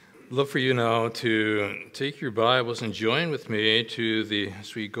love for you now to take your Bibles and join with me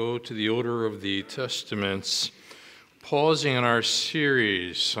as we go to the order of the Testaments, pausing in our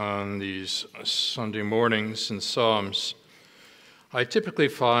series on these Sunday mornings in Psalms. I typically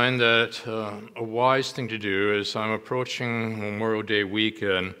find that a wise thing to do as I'm approaching Memorial Day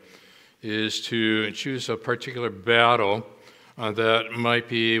weekend is to choose a particular battle that might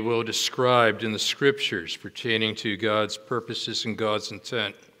be well described in the Scriptures pertaining to God's purposes and God's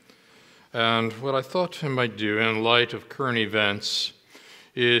intent. And what I thought I might do in light of current events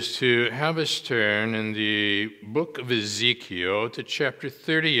is to have us turn in the book of Ezekiel to chapter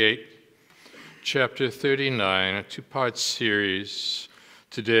 38, chapter 39, a two-part series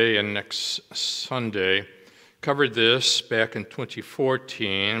today and next Sunday. Covered this back in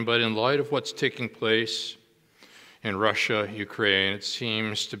 2014, but in light of what's taking place in Russia, Ukraine, it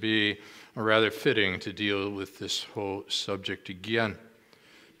seems to be rather fitting to deal with this whole subject again.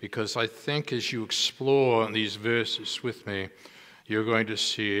 Because I think as you explore these verses with me, you're going to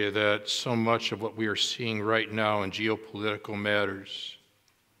see that so much of what we are seeing right now in geopolitical matters,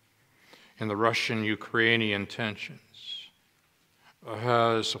 in the Russian-Ukrainian tensions,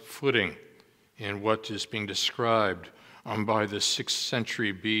 has a footing in what is being described by the 6th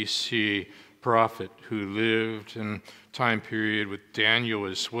century BC prophet who lived in time period with Daniel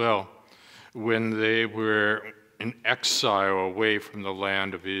as well, when they were in exile away from the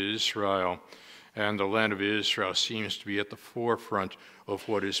land of Israel. And the land of Israel seems to be at the forefront of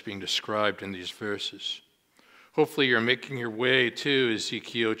what is being described in these verses. Hopefully you're making your way to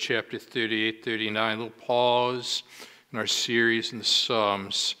Ezekiel chapter 38, 39, a little pause in our series in the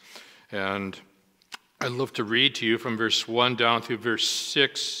Psalms. And I'd love to read to you from verse 1 down through verse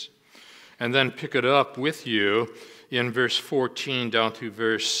 6, and then pick it up with you in verse 14 down through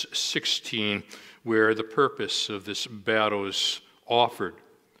verse 16, where the purpose of this battle is offered.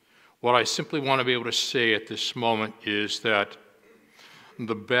 What I simply want to be able to say at this moment is that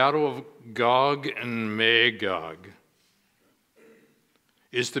the battle of Gog and Magog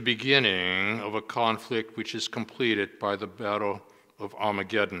is the beginning of a conflict which is completed by the battle of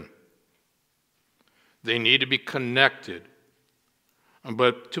Armageddon. They need to be connected,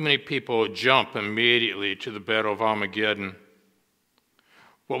 but too many people jump immediately to the battle of Armageddon.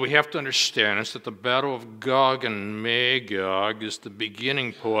 What we have to understand is that the battle of Gog and Magog is the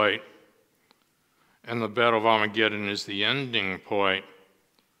beginning point, and the battle of Armageddon is the ending point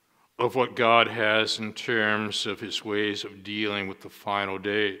of what God has in terms of his ways of dealing with the final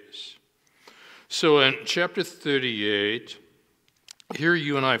days. So in chapter 38, here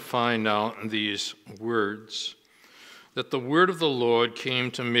you and I find out these words, that the word of the Lord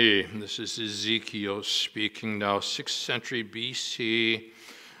came to me. This is Ezekiel speaking now, 6th century BC,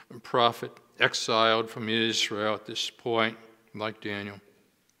 prophet exiled from Israel at this point, like Daniel.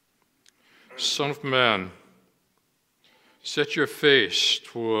 Son of man, set your face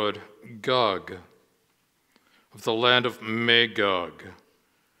toward Gog of the land of Magog,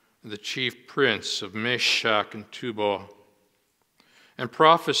 the chief prince of Meshach and Tubal, and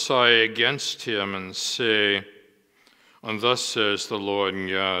prophesy against him and say, and thus says the Lord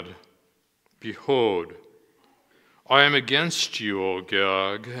God, behold, I am against you, O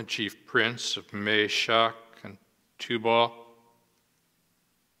Gog, chief prince of Meshach and Tubal,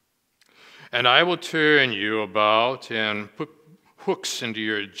 and I will turn you about and put hooks into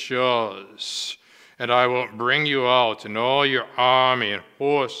your jaws, and I will bring you out and all your army and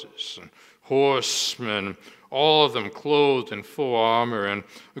horses and horsemen, all of them clothed in full armor, and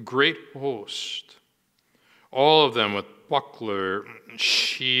a great host, all of them with buckler and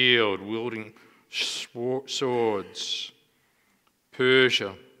shield, wielding swords.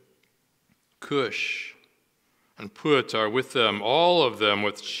 Persia, Cush, and Put are with them, all of them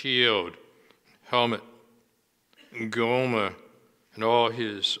with shield, helmet, and Gomer, and all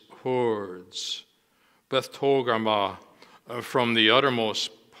his hordes. Beth Togarmah from the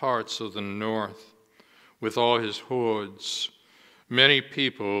uttermost parts of the north, with all his hordes. Many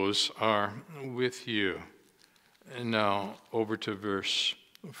peoples are with you. And now over to verse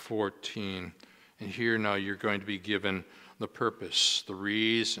 14. And here now you're going to be given the purpose, the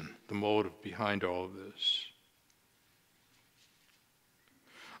reason, the motive behind all of this.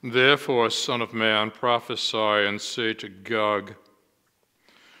 Therefore, son of man, prophesy and say to Gog,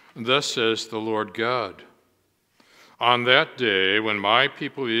 thus says the Lord God, on that day when my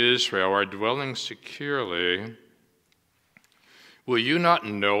people Israel are dwelling securely, will you not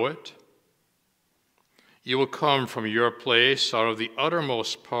know it? You will come from your place out of the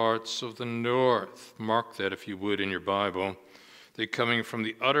uttermost parts of the north. Mark that, if you would, in your Bible. They're coming from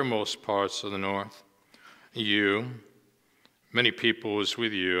the uttermost parts of the north. You, Many people was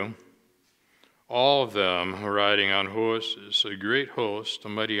with you, all of them riding on horses, a great host, a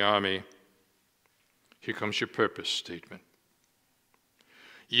mighty army. Here comes your purpose statement.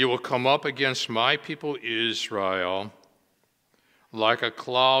 You will come up against my people Israel like a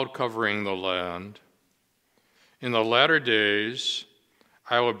cloud covering the land. In the latter days,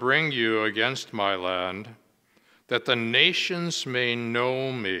 I will bring you against my land, that the nations may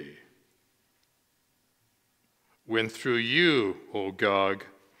know me. When through you, O Gog,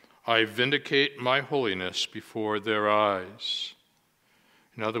 I vindicate my holiness before their eyes.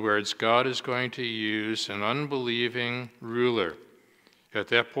 In other words, God is going to use an unbelieving ruler at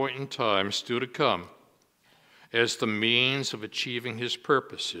that point in time, still to come, as the means of achieving his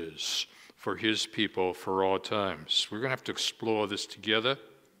purposes for his people for all times. We're going to have to explore this together.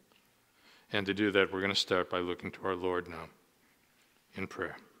 And to do that, we're going to start by looking to our Lord now in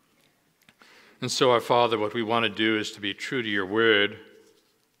prayer. And so, our Father, what we want to do is to be true to your word.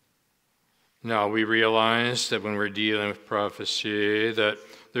 Now, we realize that when we're dealing with prophecy, that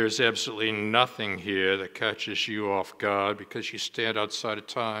there's absolutely nothing here that catches you off guard, because you stand outside of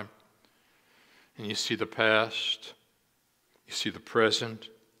time and you see the past, you see the present,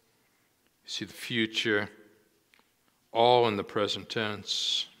 you see the future, all in the present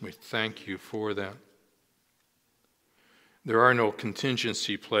tense. We thank you for that. There are no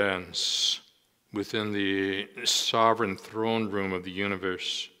contingency plans within the sovereign throne room of the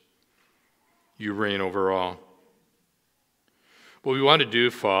universe. You reign over all. What we want to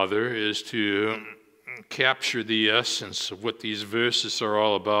do, Father, is to capture the essence of what these verses are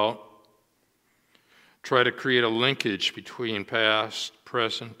all about. Try to create a linkage between past,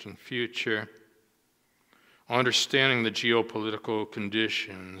 present, and future. Understanding the geopolitical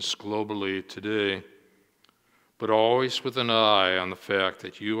conditions globally today, but always with an eye on the fact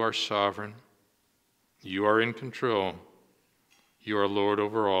that you are sovereign, you are in control, you are Lord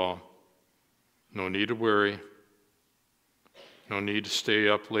over all. No need to worry. No need to stay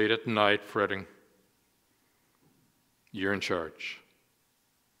up late at night fretting. You're in charge.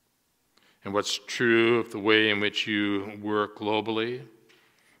 And what's true of the way in which you work globally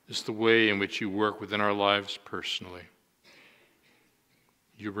is the way in which you work within our lives personally.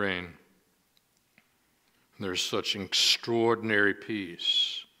 You reign. And there's such extraordinary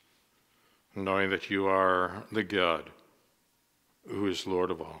peace, knowing that you are the God who is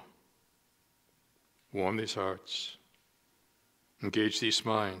Lord of all. Warm these hearts. Engage these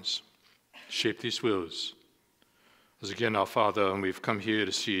minds. Shape these wills. As again, our Father, and we've come here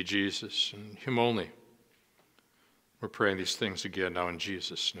to see Jesus and him only. We're praying these things again now in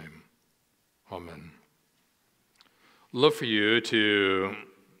Jesus' name. Amen. I'd love for you to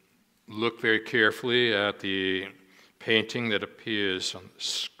look very carefully at the painting that appears on the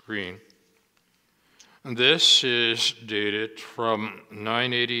screen. And this is dated from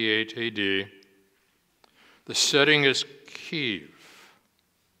 988 AD. The setting is Kiev.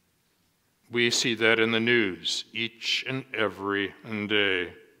 We see that in the news each and every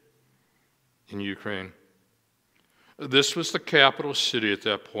day in Ukraine. This was the capital city at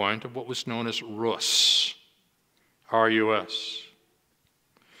that point of what was known as Rosh, R-U-S.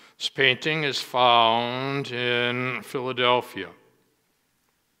 This painting is found in Philadelphia.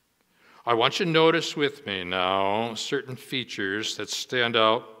 I want you to notice with me now certain features that stand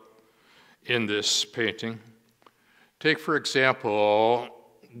out in this painting. Take, for example,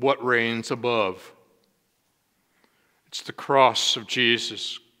 what reigns above. It's the cross of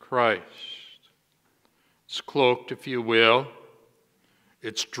Jesus Christ. It's cloaked, if you will.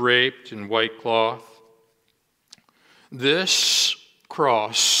 It's draped in white cloth. This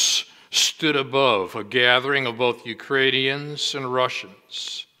cross stood above a gathering of both Ukrainians and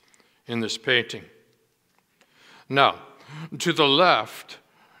Russians in this painting. Now, to the left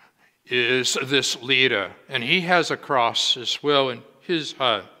is this leader, and he has a cross as well in his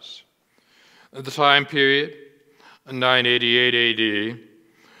hands. At the time period, 988 AD,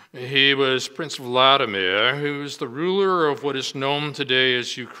 he was Prince Vladimir, who was the ruler of what is known today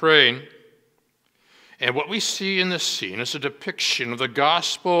as Ukraine. And what we see in this scene is a depiction of the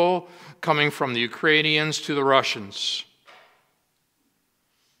gospel coming from the Ukrainians to the Russians.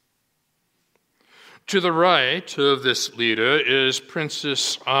 To the right of this leader is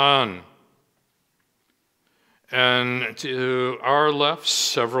Princess Anne. And to our left,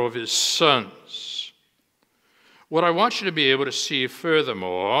 several of his sons. What I want you to be able to see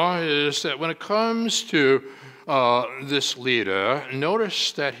furthermore is that when it comes to this leader,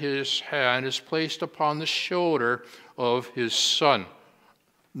 notice that his hand is placed upon the shoulder of his son.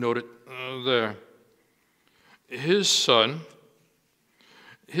 Note it there. His son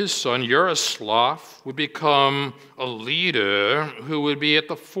his son, Yaroslav, would become a leader who would be at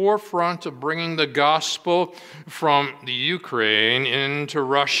the forefront of bringing the gospel from the Ukraine into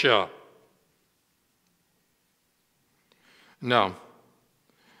Russia. Now,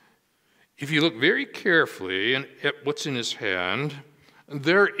 if you look very carefully at what's in his hand,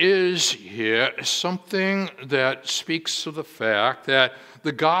 there is here something that speaks of the fact that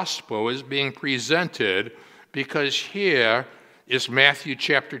the gospel is being presented, because here is Matthew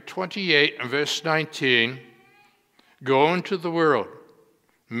chapter 28 and verse 19. Go into the world,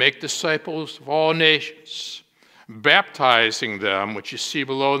 make disciples of all nations, baptizing them, which you see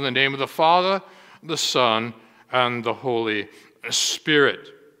below, in the name of the Father, the Son, and the Holy Spirit.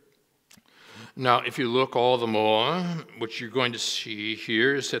 Now, if you look all the more, what you're going to see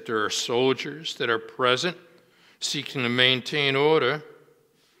here is that there are soldiers that are present, seeking to maintain order.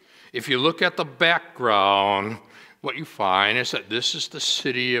 If you look at the background, what you find is that this is the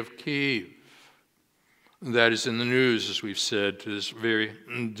city of Kiev. That is in the news, as we've said, to this very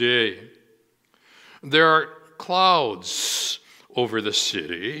day. There are clouds over the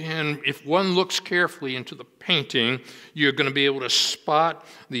city, and if one looks carefully into the painting, you're going to be able to spot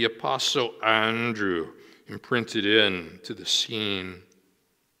the Apostle Andrew imprinted into the scene.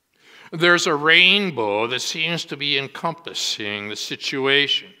 There's a rainbow that seems to be encompassing the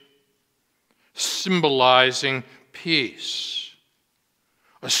situation, symbolizing peace.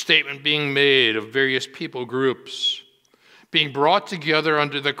 A statement being made of various people groups being brought together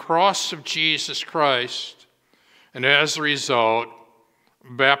under the cross of Jesus Christ, and as a result,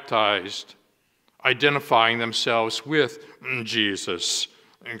 baptized, identifying themselves with Jesus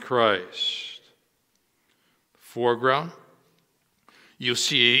and Christ. Foreground, you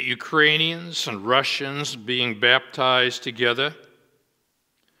see Ukrainians and Russians being baptized together.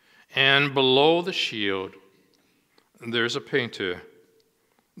 And below the shield, there's a painter,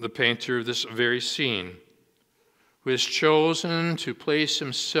 the painter of this very scene, who has chosen to place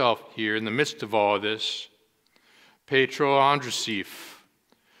himself here in the midst of all this, Petro Andrusif.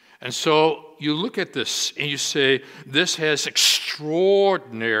 And so you look at this and you say, this has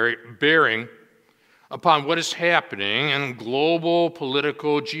extraordinary bearing upon what is happening in global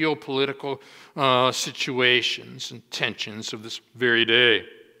political, geopolitical situations and tensions of this very day,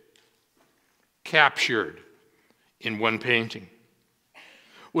 captured in one painting.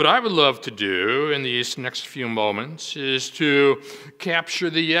 What I would love to do in these next few moments is to capture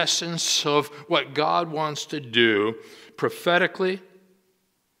the essence of what God wants to do prophetically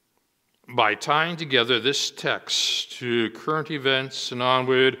by tying together this text to current events and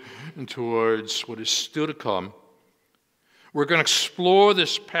onward and towards what is still to come. We're going to explore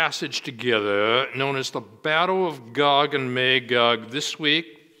this passage together, known as the Battle of Gog and Magog, this week,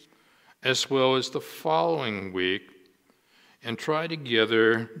 as well as the following week, and try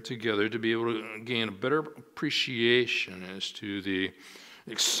together to be able to gain a better appreciation as to the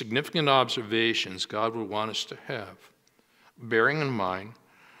significant observations God would want us to have, bearing in mind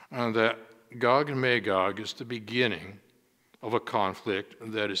that Gog and Magog is the beginning of a conflict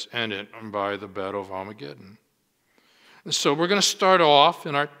that is ended by the Battle of Armageddon. And so we're going to start off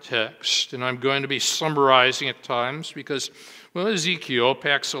in our text, and I'm going to be summarizing at times because, well, Ezekiel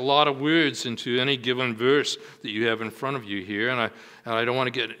packs a lot of words into any given verse that you have in front of you here, and I don't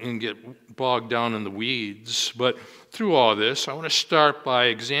want to get bogged down in the weeds. But through all this, I want to start by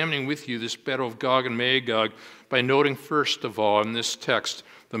examining with you this Battle of Gog and Magog by noting, first of all, in this text,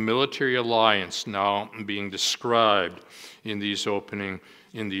 the military alliance now being described in these opening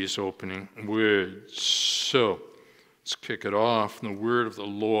words. So let's kick it off. And the word of the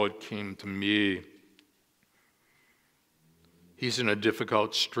Lord came to me. He's in a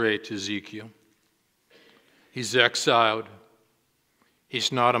difficult strait, Ezekiel. He's exiled.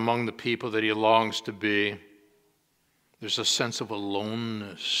 He's not among the people that he longs to be. There's a sense of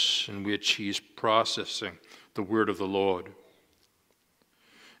aloneness in which he's processing the word of the Lord.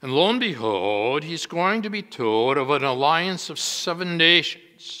 And lo and behold, he's going to be told of an alliance of 7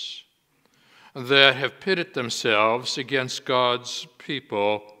 nations that have pitted themselves against God's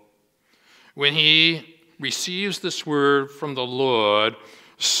people. When he receives this word from the Lord,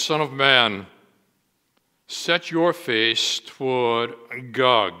 Son of man, set your face toward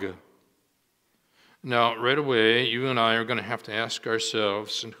Gog. Now, right away, you and I are going to have to ask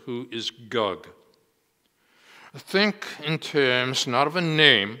ourselves, and who is Gog? Think in terms not of a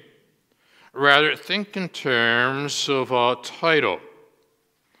name, rather think in terms of a title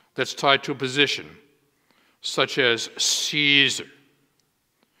that's tied to a position, such as Caesar,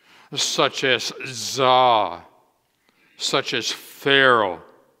 such as Tsar, such as Pharaoh,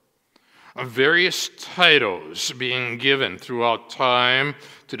 various titles being given throughout time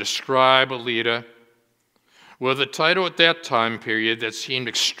to describe a leader. Well, the title at that time period that seemed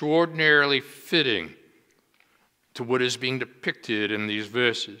extraordinarily fitting to what is being depicted in these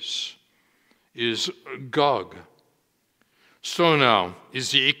verses is Gog. So now,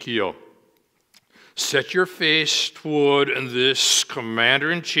 Ezekiel, set your face toward this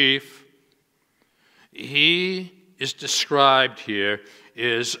commander-in-chief. He is described here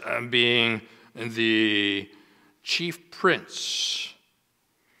as being the chief prince.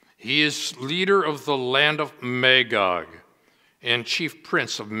 He is leader of the land of Magog and chief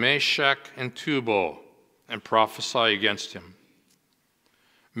prince of Meshach and Tubal, and prophesy against him.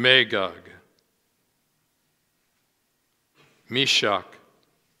 Magog, Meshach,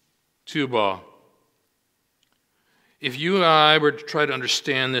 Tubal. If you and I were to try to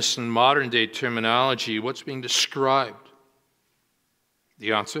understand this in modern-day terminology, what's being described?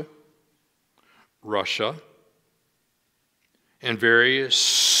 The answer? Russia and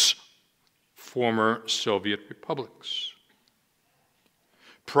various former Soviet republics.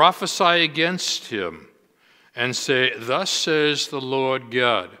 Prophesy against him and say, "Thus says the Lord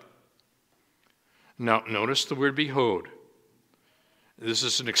God." Now, notice the word behold. This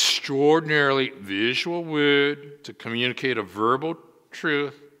is an extraordinarily visual word to communicate a verbal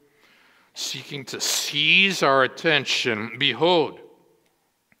truth, seeking to seize our attention. Behold,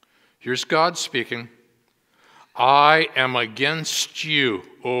 here's God speaking. I am against you,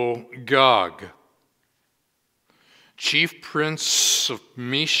 O Gog, chief prince of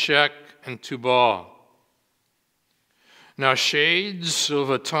Meshach and Tubal. Now, shades of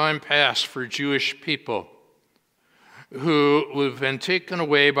a time past for Jewish people who have been taken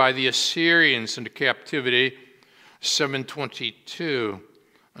away by the Assyrians into captivity, 722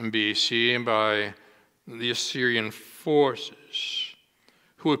 BC, and by the Assyrian forces,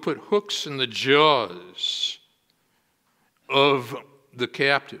 who would put hooks in the jaws of the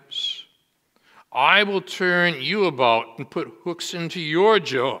captives. I will turn you about and put hooks into your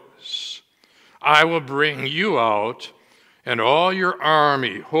jaws. I will bring you out and all your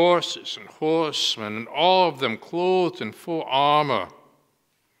army, horses and horsemen, and all of them clothed in full armor,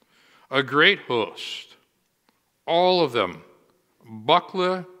 a great host, all of them,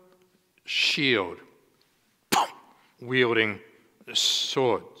 buckler, shield, wielding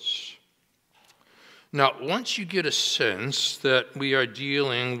swords. Now, once you get a sense that we are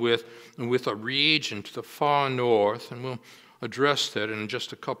dealing with a region to the far north, and we'll address that in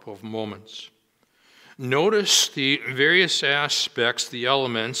just a couple of moments, notice the various aspects, the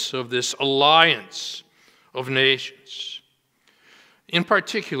elements of this alliance of nations. In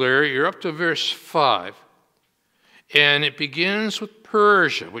particular, you're up to verse 5, and it begins with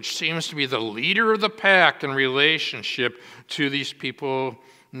Persia, which seems to be the leader of the pack in relationship to these people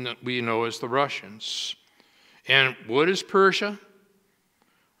that we know as the Russians. And what is Persia?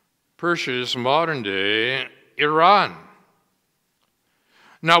 Persia is modern-day Iran.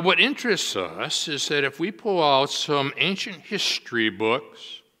 Now, what interests us is that if we pull out some ancient history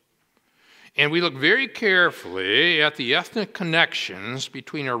books and we look very carefully at the ethnic connections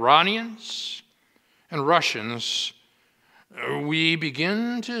between Iranians and Russians, we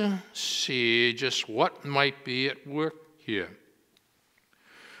begin to see just what might be at work here.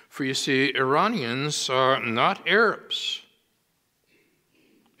 For you see, Iranians are not Arabs.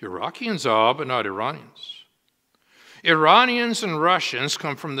 Iraqians are, but not Iranians. Iranians and Russians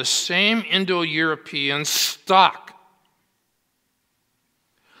come from the same Indo-European stock.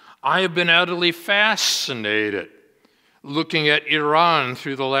 I have been utterly fascinated looking at Iran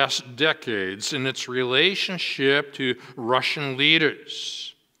through the last decades in its relationship to Russian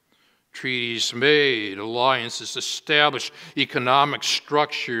leaders. Treaties made, alliances established, economic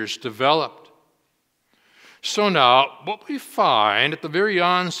structures developed. So now, what we find at the very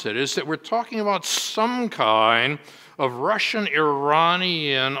onset is that we're talking about some kind of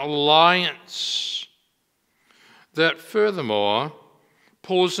Russian-Iranian alliance that furthermore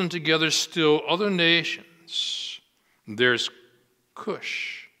pulls in together still other nations. There's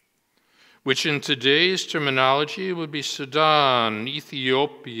Cush, which in today's terminology would be Sudan,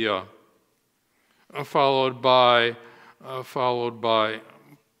 Ethiopia, followed by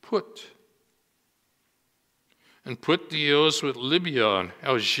Put. And Put deals with Libya and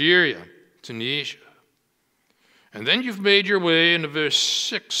Algeria, Tunisia. And then you've made your way into verse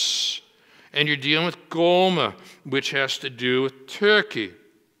 6, and you're dealing with Gomer, which has to do with Turkey.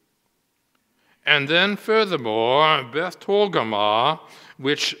 And then furthermore, Beth Togarmah,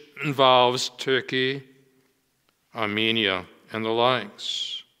 which involves Turkey, Armenia, and the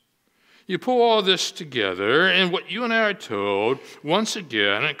likes. You pull all this together, and what you and I are told, once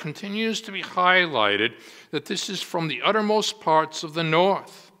again, it continues to be highlighted that this is from the uttermost parts of the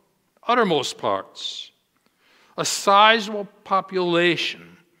north. Uttermost parts. A sizable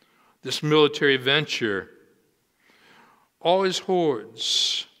population, this military venture, always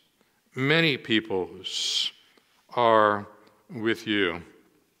hordes, many peoples are with you.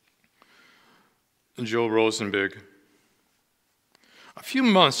 Joe Rosenberg. A few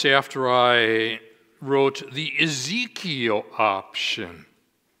months after I wrote the Ezekiel option,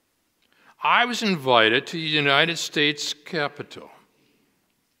 I was invited to the United States Capitol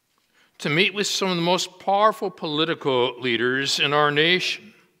to meet with some of the most powerful political leaders in our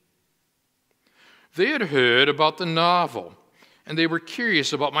nation. They had heard about the novel, and they were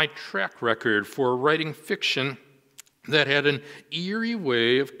curious about my track record for writing fiction that had an eerie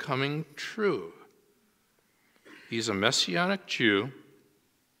way of coming true. He's a Messianic Jew.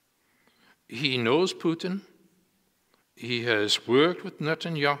 He knows Putin. He has worked with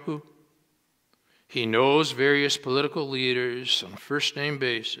Netanyahu. He knows various political leaders on a first-name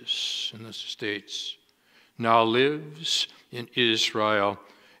basis in the States, now lives in Israel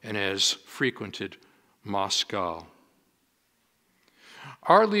and has frequented Moscow.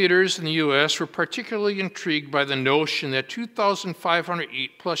 Our leaders in the U.S. were particularly intrigued by the notion that 2,500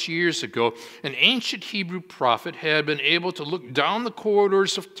 plus years ago, an ancient Hebrew prophet had been able to look down the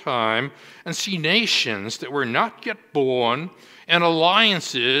corridors of time and see nations that were not yet born and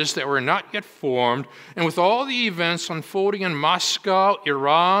alliances that were not yet formed. And with all the events unfolding in Moscow,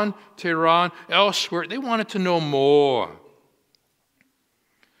 Iran, Tehran, elsewhere, they wanted to know more.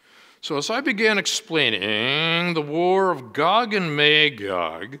 So as I began explaining the war of Gog and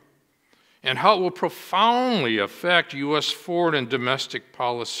Magog and how it will profoundly affect U.S. foreign and domestic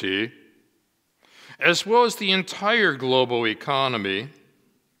policy, as well as the entire global economy,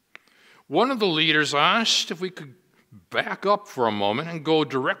 one of the leaders asked if we could back up for a moment and go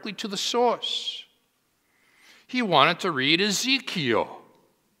directly to the source. He wanted to read Ezekiel.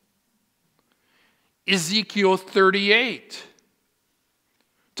 Ezekiel 38.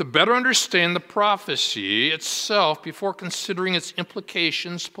 To better understand the prophecy itself before considering its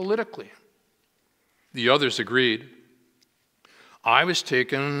implications politically. The others agreed. I was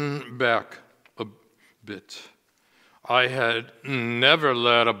taken back a bit. I had never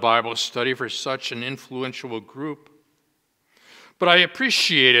led a Bible study for such an influential group, but I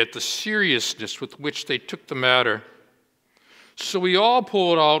appreciated the seriousness with which they took the matter. So we all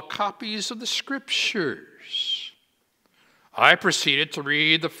pulled out copies of the Scriptures. I proceeded to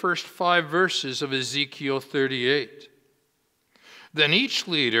read the first 5 verses of Ezekiel 38. Then each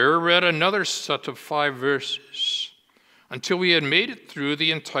leader read another set of 5 verses until we had made it through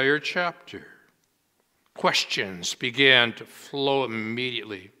the entire chapter. Questions began to flow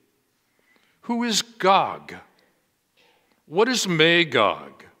immediately. Who is Gog? What is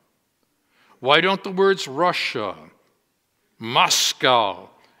Magog? Why don't the words Russia,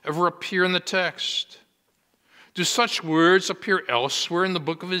 Moscow ever appear in the text? Do such words appear elsewhere in the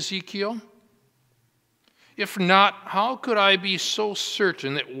book of Ezekiel? If not, how could I be so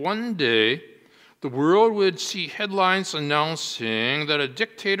certain that one day the world would see headlines announcing that a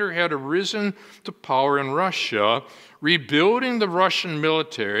dictator had arisen to power in Russia, rebuilding the Russian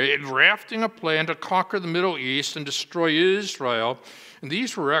military, and drafting a plan to conquer the Middle East and destroy Israel? And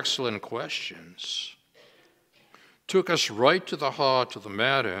these were excellent questions. Took us right to the heart of the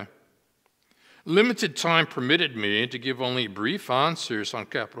matter. Limited time permitted me to give only brief answers on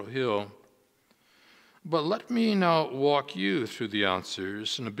Capitol Hill. But let me now walk you through the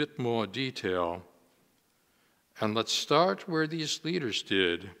answers in a bit more detail. And let's start where these leaders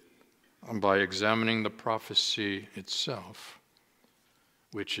did, by examining the prophecy itself,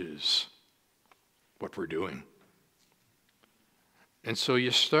 which is what we're doing. And so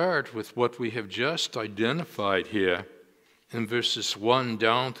you start with what we have just identified here in verses 1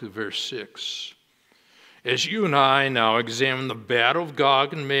 down to verse 6. As you and I now examine the battle of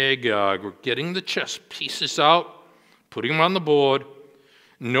Gog and Magog, we're getting the chess pieces out, putting them on the board.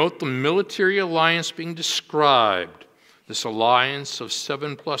 Note the military alliance being described, this alliance of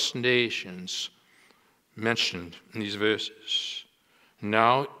 7+ nations mentioned in these verses.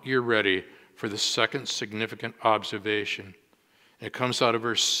 Now you're ready for the second significant observation. It comes out of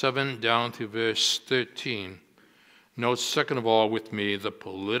verse 7 down to verse 13. Note, second of all, with me, the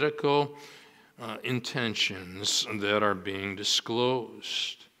political intentions that are being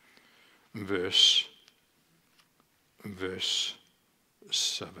disclosed. Verse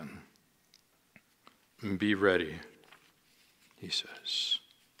 7. Be ready, he says.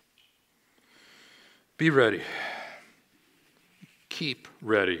 Be ready. Keep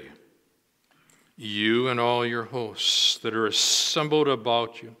ready. you and all your hosts that are assembled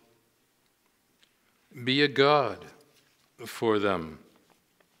about you. Be a God for them.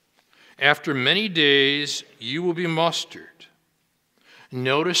 After many days, you will be mustered.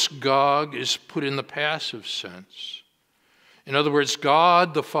 Notice Gog is put in the passive sense. In other words,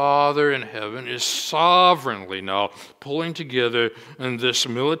 God the Father in heaven is sovereignly now pulling together in this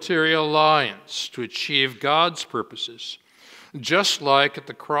military alliance to achieve God's purposes. Just like at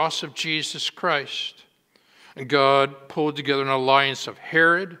the cross of Jesus Christ, God pulled together an alliance of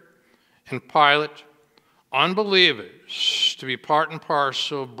Herod and Pilate, unbelievers, to be part and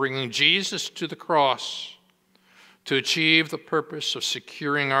parcel of bringing Jesus to the cross to achieve the purpose of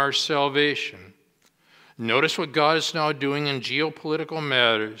securing our salvation. Notice what God is now doing in geopolitical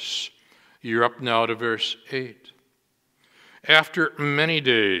matters. You're up now to verse 8. After many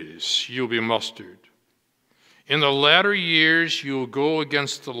days you'll be mustered. In the latter years you will go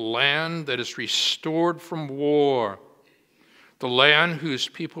against the land that is restored from war, the land whose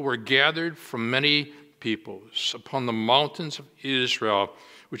people were gathered from many peoples upon the mountains of Israel,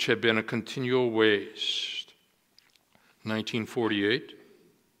 which had been a continual waste. 1948,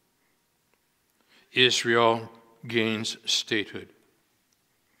 Israel gains statehood.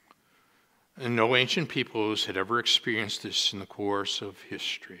 And no ancient peoples had ever experienced this in the course of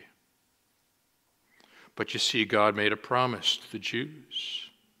history. But you see, God made a promise to the Jews.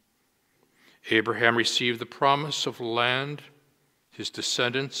 Abraham received the promise of land, his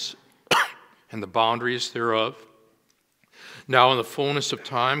descendants, and the boundaries thereof. Now, in the fullness of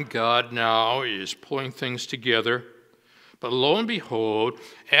time, God now is pulling things together. But lo and behold,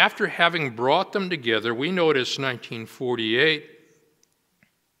 after having brought them together, we notice 1948,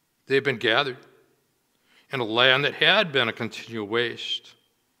 they've been gathered in a land that had been a continual waste.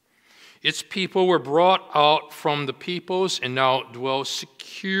 Its people were brought out from the peoples and now dwell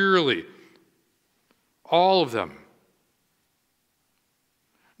securely. All of them.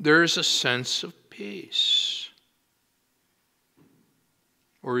 There is a sense of peace.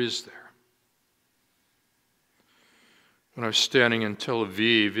 Or is there? When I was standing in Tel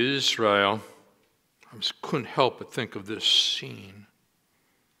Aviv, Israel, I couldn't help but think of this scene.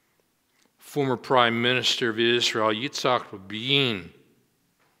 Former Prime Minister of Israel, Yitzhak Rabin,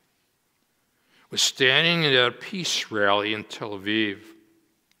 was standing at a peace rally in Tel Aviv.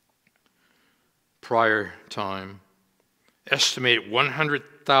 Prior time, estimate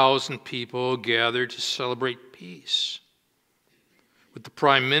 100,000 people gathered to celebrate peace, with the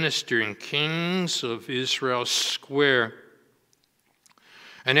Prime Minister and kings of Israel square.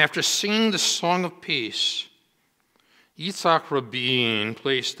 And after singing the song of peace, Yitzhak Rabin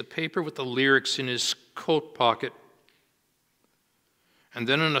placed the paper with the lyrics in his coat pocket, and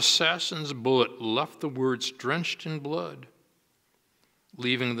then an assassin's bullet left the words drenched in blood,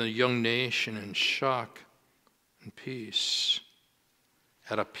 leaving the young nation in shock and peace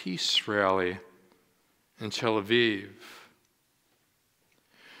at a peace rally in Tel Aviv.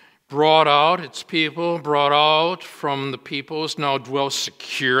 Brought out, its people, brought out from the peoples, now dwell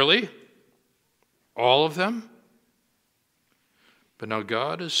securely, all of them. But now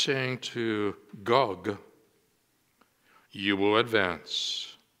God is saying to Gog, you will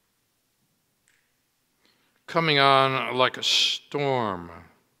advance. Coming on like a storm.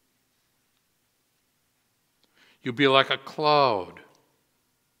 You'll be like a cloud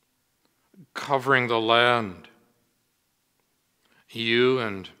covering the land. You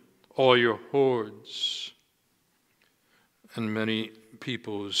and all your hordes and many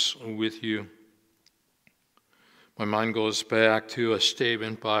peoples with you. My mind goes back to a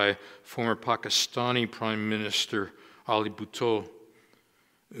statement by former Pakistani Prime Minister Ali Bhutto,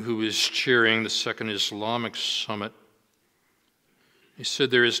 who was chairing the Second Islamic Summit. He said,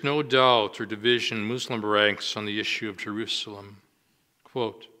 there is no doubt or division in Muslim ranks on the issue of Jerusalem.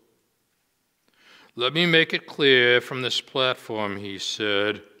 Quote, let me make it clear from this platform, he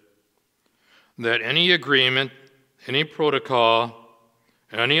said, that any agreement, any protocol,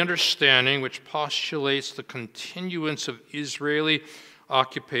 any understanding which postulates the continuance of Israeli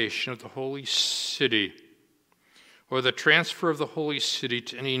occupation of the holy city or the transfer of the holy city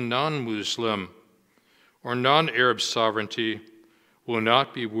to any non-Muslim or non-Arab sovereignty will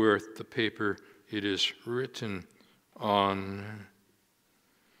not be worth the paper it is written on.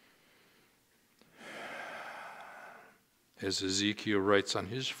 As Ezekiel writes on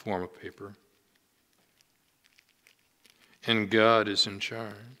his form of paper, and God is in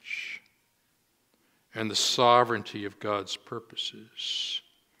charge, and the sovereignty of God's purposes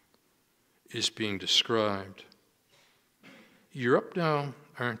is being described. You're up now,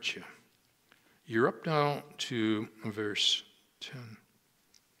 aren't you? You're up now to verse 10.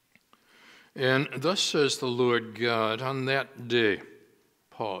 And thus says the Lord God, on that day,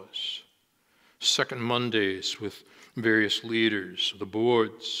 pause, second Mondays with various leaders of the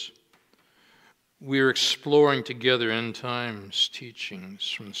boards, we're exploring together end times teachings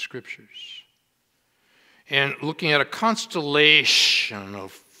from the Scriptures and looking at a constellation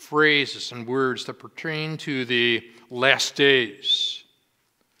of phrases and words that pertain to the last days.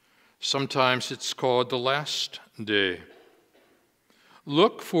 Sometimes it's called the last day.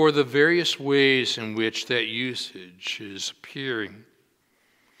 Look for the various ways in which that usage is appearing.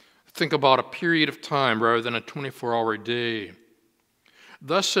 Think about a period of time rather than a 24-hour day.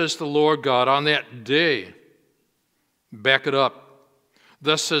 Thus says the Lord God, on that day, back it up.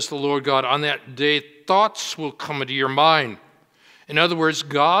 Thus says the Lord God, on that day, thoughts will come into your mind. In other words,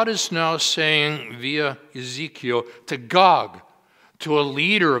 God is now saying via Ezekiel to Gog, to a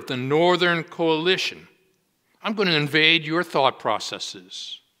leader of the northern coalition, I'm going to invade your thought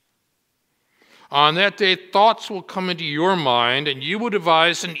processes. On that day, thoughts will come into your mind, and you will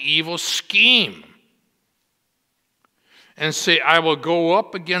devise an evil scheme and say, I will go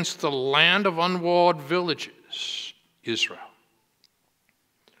up against the land of unwalled villages, Israel.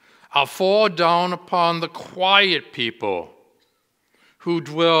 I'll fall down upon the quiet people who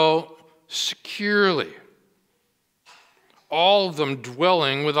dwell securely, all of them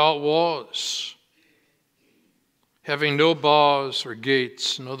dwelling without walls, having no bars or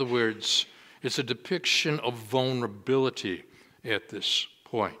gates. In other words, it's a depiction of vulnerability at this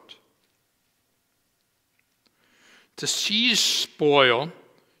point. To seize spoil,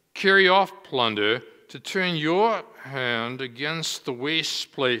 carry off plunder, to turn your hand against the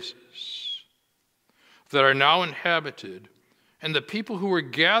waste places that are now inhabited, and the people who were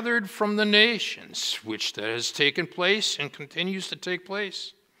gathered from the nations, which that has taken place and continues to take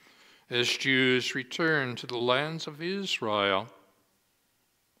place, as Jews return to the lands of Israel,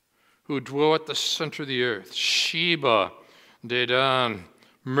 who dwell at the center of the earth, Sheba, Dedan,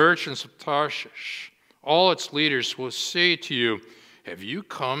 merchants of Tarshish, all its leaders will say to you, have you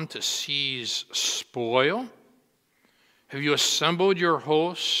come to seize spoil? Have you assembled your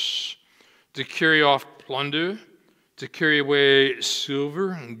hosts to carry off plunder, to carry away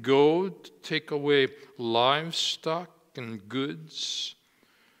silver and gold, to take away livestock and goods,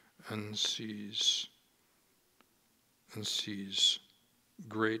 and seize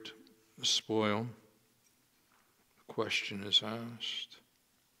great spoil? The question is asked.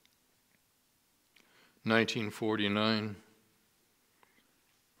 1949,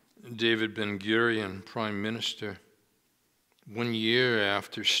 David Ben-Gurion, Prime Minister, 1 year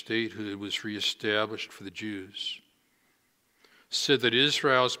after statehood was reestablished for the Jews, said that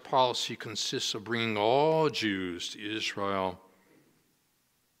Israel's policy consists of bringing all Jews to Israel,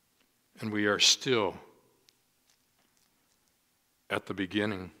 and we are still at the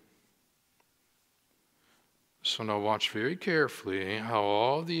beginning. So now watch very carefully how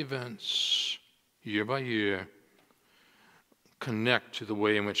all the events, year by year, connect to the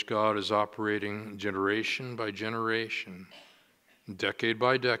way in which God is operating generation by generation, decade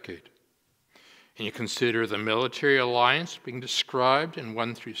by decade. And you consider the military alliance being described in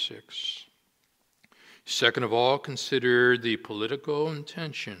 1 through 6. Second of all, consider the political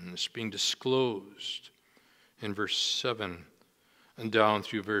intentions being disclosed in verse 7 and down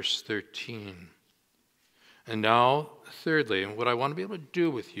through verse 13. And now, thirdly, what I want to be able to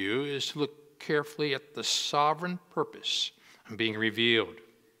do with you is to look carefully at the sovereign purpose being revealed.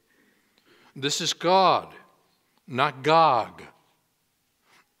 This is God, not Gog,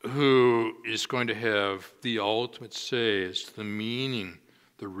 who is going to have the ultimate say as to the meaning,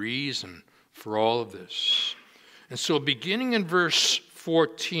 the reason for all of this. And so beginning in verse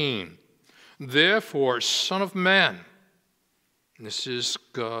 14, therefore, Son of Man, this is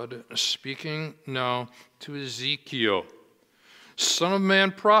God speaking now to Ezekiel, Son of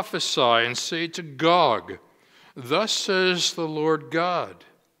man, prophesy and say to Gog, thus says the Lord God,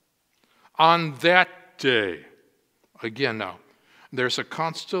 on that day. Again now, there's a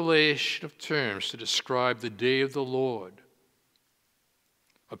constellation of terms to describe the day of the Lord,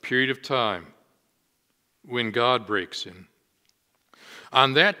 a period of time when God breaks in.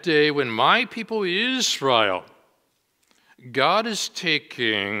 On that day when my people Israel, God is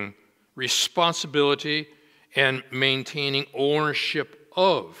taking responsibility and maintaining ownership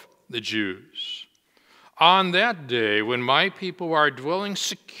of the Jews. On that day, when my people are dwelling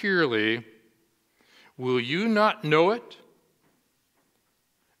securely, will you not know it?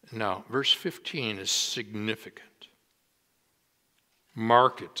 Now, verse 15 is significant.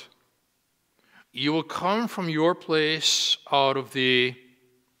 Mark it. You will come from your place out of the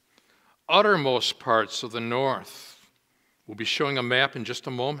uttermost parts of the north. We'll be showing a map in just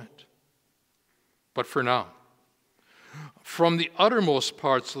a moment. But for now, from the uttermost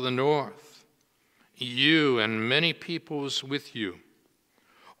parts of the north, you and many peoples with you,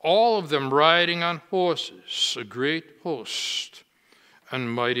 all of them riding on horses, a great host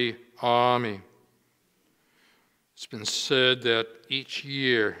and mighty army. It's been said that each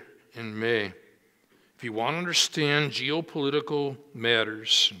year in May, if you want to understand geopolitical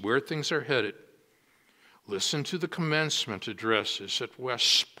matters and where things are headed, listen to the commencement addresses at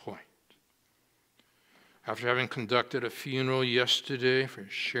West Point. After having conducted a funeral yesterday for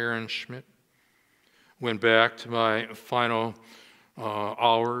Sharon Schmidt, went back to my final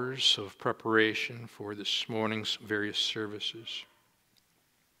hours of preparation for this morning's various services.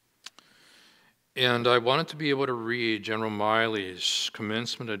 And I wanted to be able to read General Miley's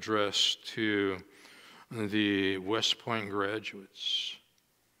commencement address to the West Point graduates.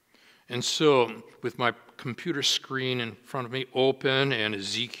 And so, with my computer screen in front of me open and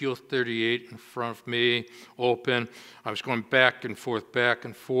Ezekiel 38 in front of me open, I was going back and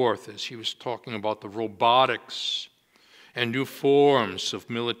forth as he was talking about the robotics and new forms of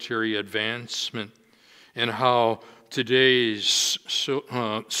military advancement and how today's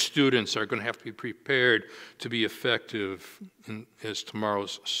students are going to have to be prepared to be effective as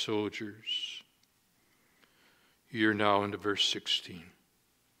tomorrow's soldiers. You're now into verse 16.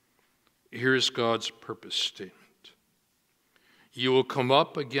 Here's God's purpose statement. You will come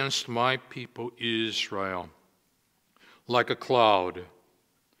up against my people Israel like a cloud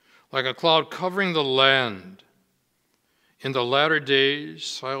covering the land. In the latter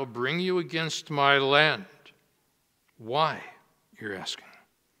days I will bring you against my land. Why, you're asking?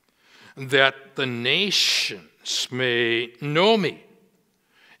 That the nations may know me.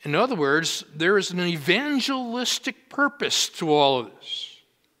 In other words, there is an evangelistic purpose to all of this.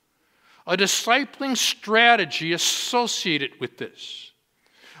 A discipling strategy associated with this.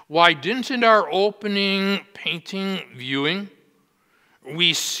 Why didn't in our opening painting viewing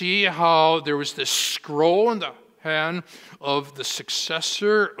we see how there was this scroll in the hand of the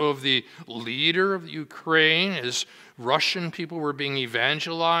successor of the leader of the Ukraine as Russian people were being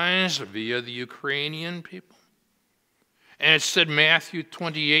evangelized via the Ukrainian people? And it said Matthew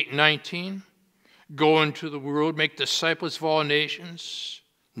 28:19, go into the world, make disciples of all nations.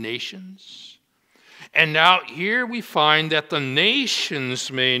 And now here we find that the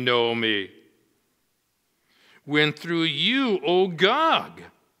nations may know me when through you, O Gog.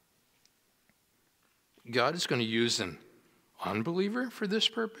 God is going to use an unbeliever for this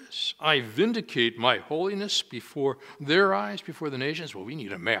purpose. I vindicate my holiness before their eyes, before the nations. Well, we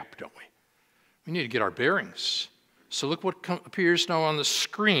need a map, don't we? We need to get our bearings. So look what appears now on the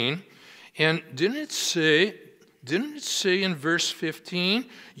screen. And didn't it say in verse 15,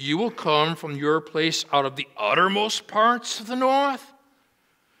 you will come from your place out of the uttermost parts of the north?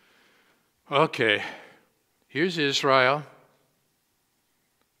 Okay, here's Israel,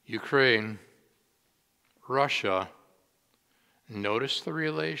 Ukraine, Russia. Notice the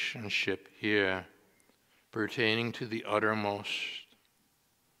relationship here pertaining to the uttermost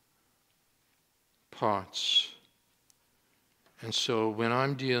parts. And so when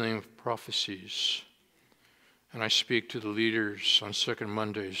I'm dealing with prophecies, and I speak to the leaders on second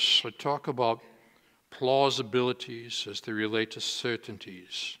Mondays, I talk about plausibilities as they relate to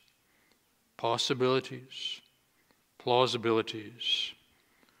certainties. Possibilities, plausibilities,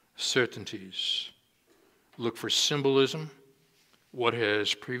 certainties. Look for symbolism, what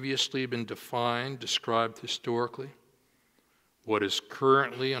has previously been defined, described historically, what is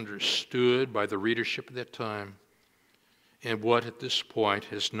currently understood by the readership at that time, and what at this point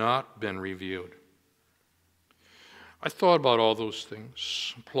has not been revealed. I thought about all those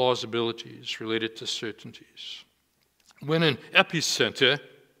things, plausibilities related to certainties. When in Epicenter,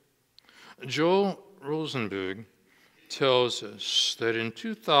 Joel Rosenberg tells us that in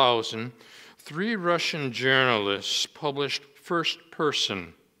 2000, 3 Russian journalists published First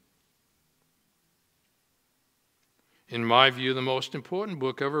Person. In my view, the most important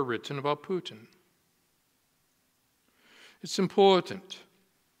book ever written about Putin. It's important,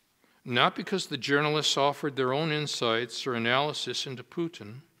 not because the journalists offered their own insights or analysis into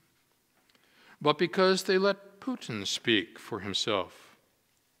Putin, but because they let Putin speak for himself.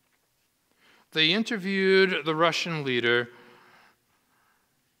 They interviewed the Russian leader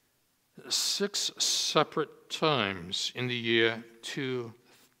 6 separate times in the year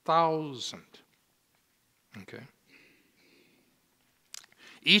 2000. Okay.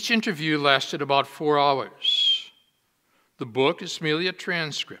 Each interview lasted about 4 hours. The book is merely a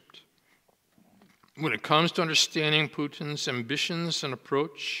transcript. When it comes to understanding Putin's ambitions and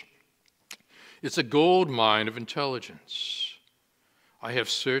approach, it's a gold mine of intelligence. I have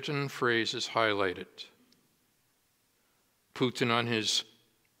certain phrases highlighted. Putin on his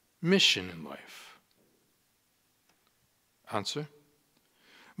mission in life. Answer: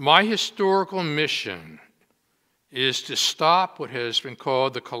 my historical mission is to stop what has been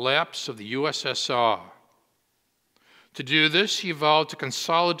called the collapse of the USSR. To do this, he vowed to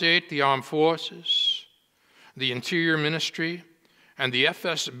consolidate the armed forces, the Interior Ministry, and the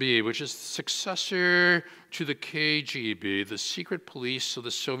FSB, which is the successor to the KGB, the secret police of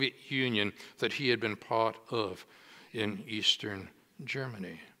the Soviet Union that he had been part of in Eastern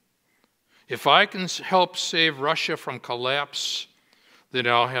Germany. If I can help save Russia from collapse, then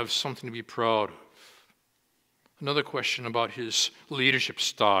I'll have something to be proud of. Another question about his leadership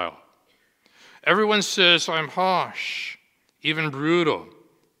style. Everyone says I'm harsh, even brutal,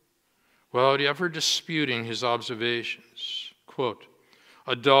 without ever disputing his observations. Quote,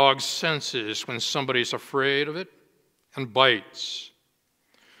 a dog senses when somebody's afraid of it and bites.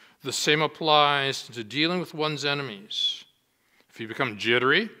 The same applies to dealing with one's enemies. If you become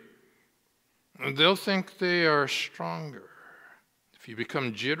jittery, they'll think they are stronger. If you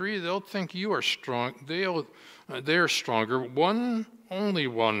become jittery, they'll think you are strong. They're stronger. Only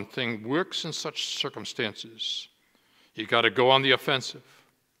one thing works in such circumstances. You got to go on the offensive.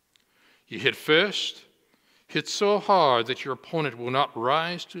 You hit first, hit so hard that your opponent will not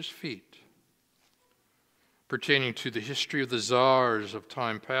rise to his feet. Pertaining to the history of the czars of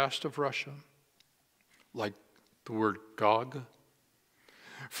time past of Russia, like the word Gog.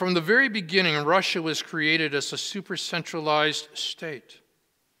 From the very beginning, Russia was created as a super-centralized state.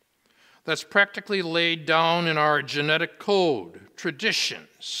 That's practically laid down in our genetic code,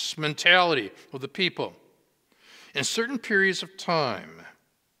 traditions, mentality of the people. In certain periods of time,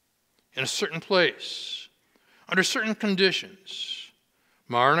 in a certain place, under certain conditions,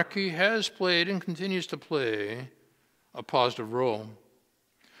 monarchy has played and continues to play a positive role.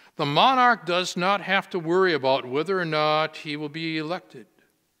 The monarch does not have to worry about whether or not he will be elected,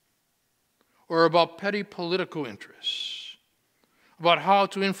 or about petty political interests, about how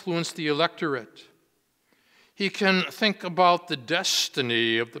to influence the electorate. He can think about the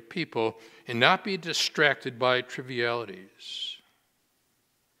destiny of the people and not be distracted by trivialities.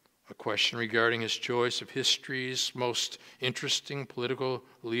 A question regarding his choice of history's most interesting political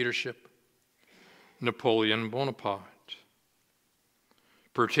leadership, Napoleon Bonaparte.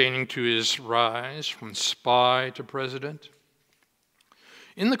 Pertaining to his rise from spy to president.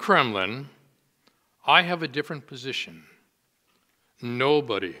 In the Kremlin, I have a different position.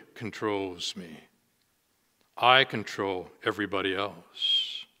 Nobody controls me. I control everybody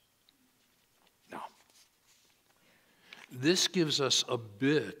else. Now, this gives us a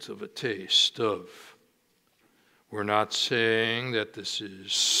bit of a taste of, we're not saying that this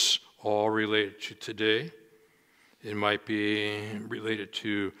is all related to today. It might be related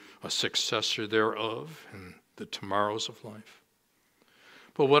to a successor thereof in the tomorrows of life.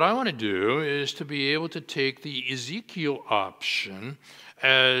 But what I want to do is to be able to take the Ezekiel option,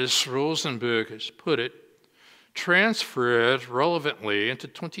 as Rosenberg has put it, transfer it relevantly into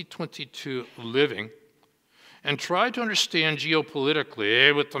 2022 living, and try to understand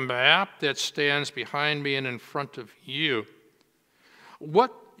geopolitically with the map that stands behind me and in front of you,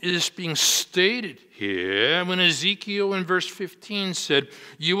 what is being stated here when Ezekiel in verse 15 said,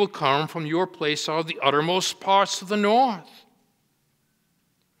 you will come from your place out of the uttermost parts of the north.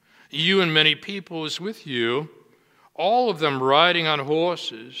 You and many peoples with you, all of them riding on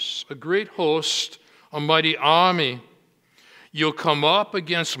horses, a great host, a mighty army. You'll come up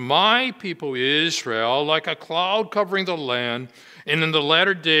against my people Israel like a cloud covering the land, and in the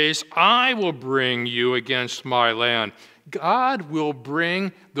latter days I will bring you against my land. God will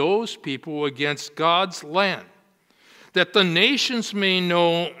bring those people against God's land, that the nations may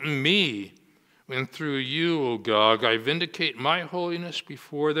know me, when through you, O Gog, I vindicate my holiness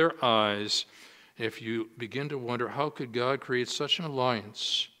before their eyes. If you begin to wonder, how could God create such an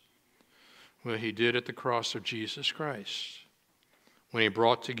alliance? Well, he did at the cross of Jesus Christ, when he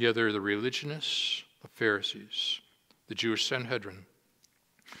brought together the religionists, the Pharisees, the Jewish Sanhedrin,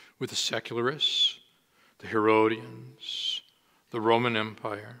 with the secularists, the Herodians, the Roman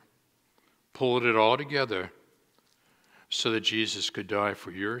Empire, pulled it all together so that Jesus could die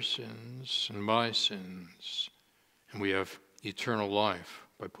for your sins and my sins, and we have eternal life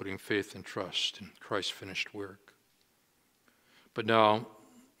by putting faith and trust in Christ's finished work. But now,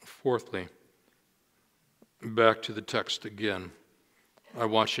 fourthly, back to the text again. I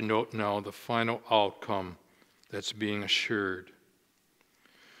want you to note now the final outcome that's being assured.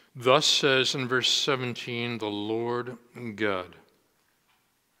 Thus says in verse 17, the Lord God.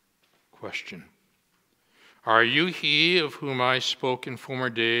 Question. Are you he of whom I spoke in former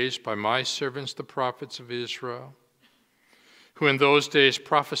days by my servants the prophets of Israel, who in those days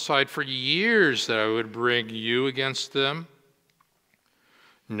prophesied for years that I would bring you against them?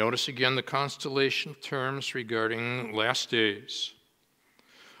 Notice again the constellation of terms regarding last days.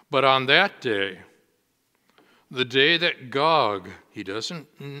 But on that day, the day that Gog, he doesn't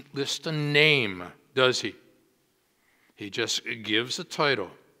list a name, does he? He just gives a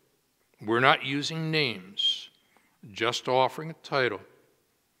title. We're not using names, just offering a title.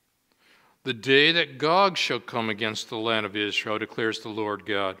 The day that Gog shall come against the land of Israel, declares the Lord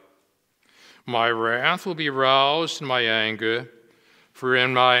God. My wrath will be roused in my anger, for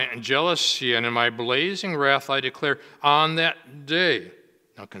in my jealousy and in my blazing wrath I declare on that day.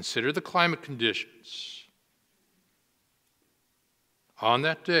 Now consider the climate conditions. On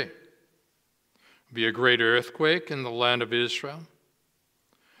that day, be a great earthquake in the land of Israel.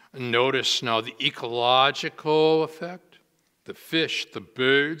 Notice now the ecological effect, the fish, the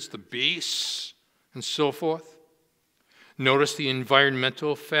birds, the beasts, and so forth. Notice the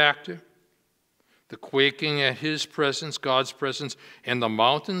environmental factor, the quaking at his presence, God's presence, and the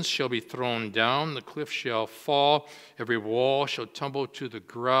mountains shall be thrown down, the cliff shall fall, every wall shall tumble to the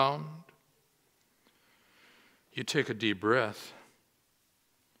ground. You take a deep breath.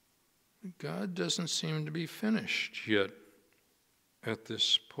 God doesn't seem to be finished yet at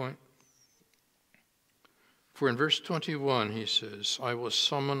this point. For in verse 21 he says, I will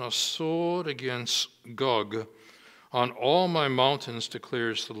summon a sword against Gog on all my mountains,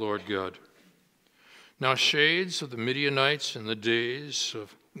 declares the Lord God. Now shades of the Midianites in the days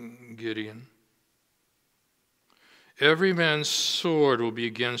of Gideon. Every man's sword will be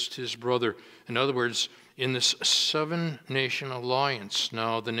against his brother. In other words, in this 7-nation alliance,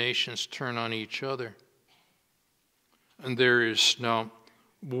 now the nations turn on each other. And there is now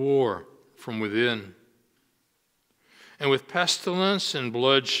war from within. And with pestilence and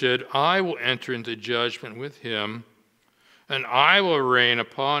bloodshed, I will enter into judgment with him, and I will rain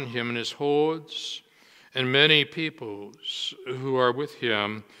upon him and his hordes, and many peoples who are with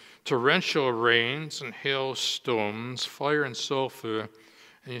him, torrential rains and hailstones, fire and sulfur.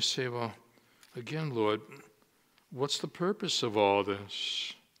 And you say, well, again, Lord, what's the purpose of all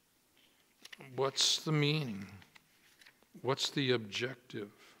this? What's the meaning? What's the objective?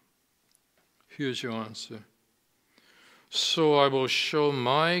 Here's your answer. So I will show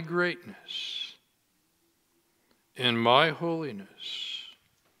my greatness and my holiness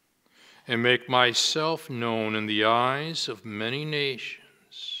and make myself known in the eyes of many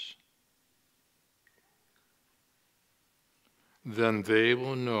nations. Then they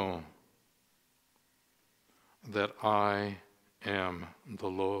will know that I am the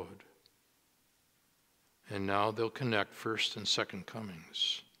Lord. And now they'll connect first and second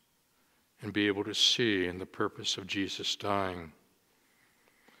comings and be able to see in the purpose of Jesus dying,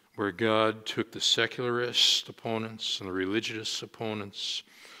 where God took the secularist opponents and the religious opponents,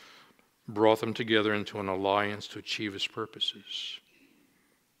 brought them together into an alliance to achieve his purposes.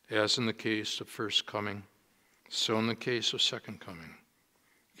 As in the case of first coming, so in the case of second coming,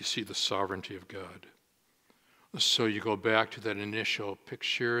 you see the sovereignty of God. So you go back to that initial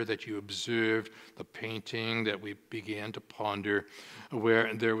picture that you observed, the painting that we began to ponder,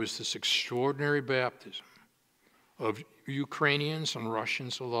 where there was this extraordinary baptism of Ukrainians and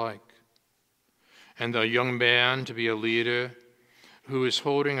Russians alike. And the young man to be a leader who is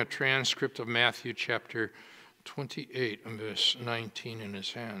holding a transcript of Matthew chapter 28 and verse 19 in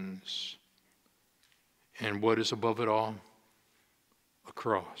his hands. And what is above it all? A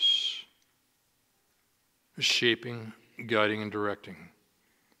cross. Shaping, guiding, and directing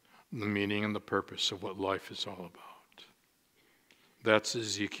the meaning and the purpose of what life is all about. That's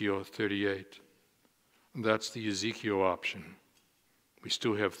Ezekiel 38. That's the Ezekiel option. We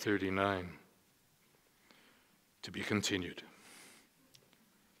still have 39 to be continued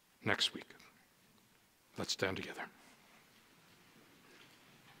next week. Let's stand together.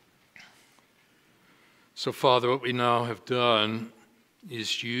 So, Father, what we now have done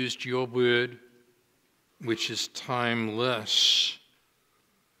is used your word, which is timeless,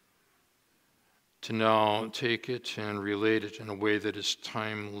 to now take it and relate it in a way that is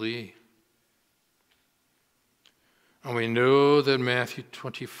timely. And we know that Matthew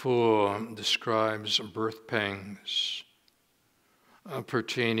 24 describes birth pangs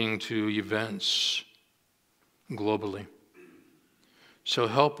pertaining to events globally. So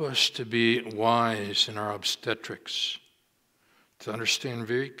help us to be wise in our obstetrics, to understand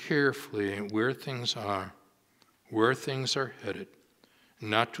very carefully where things are headed,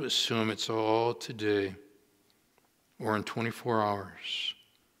 not to assume it's all today or in 24 hours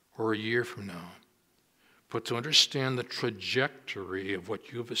or a year from now, but to understand the trajectory of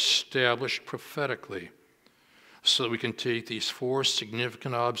what you have established prophetically, so that we can take these 4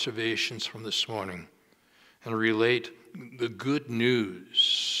 significant observations from this morning and relate the good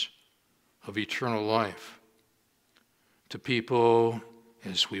news of eternal life to people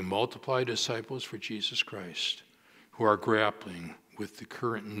as we multiply disciples for Jesus Christ who are grappling with the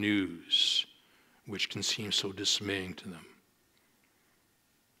current news which can seem so dismaying to them.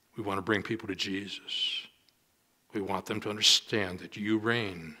 We want to bring people to Jesus. We want them to understand that you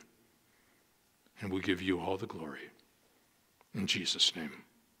reign, and we give you all the glory. In Jesus' name,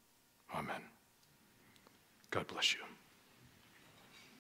 amen. God bless you.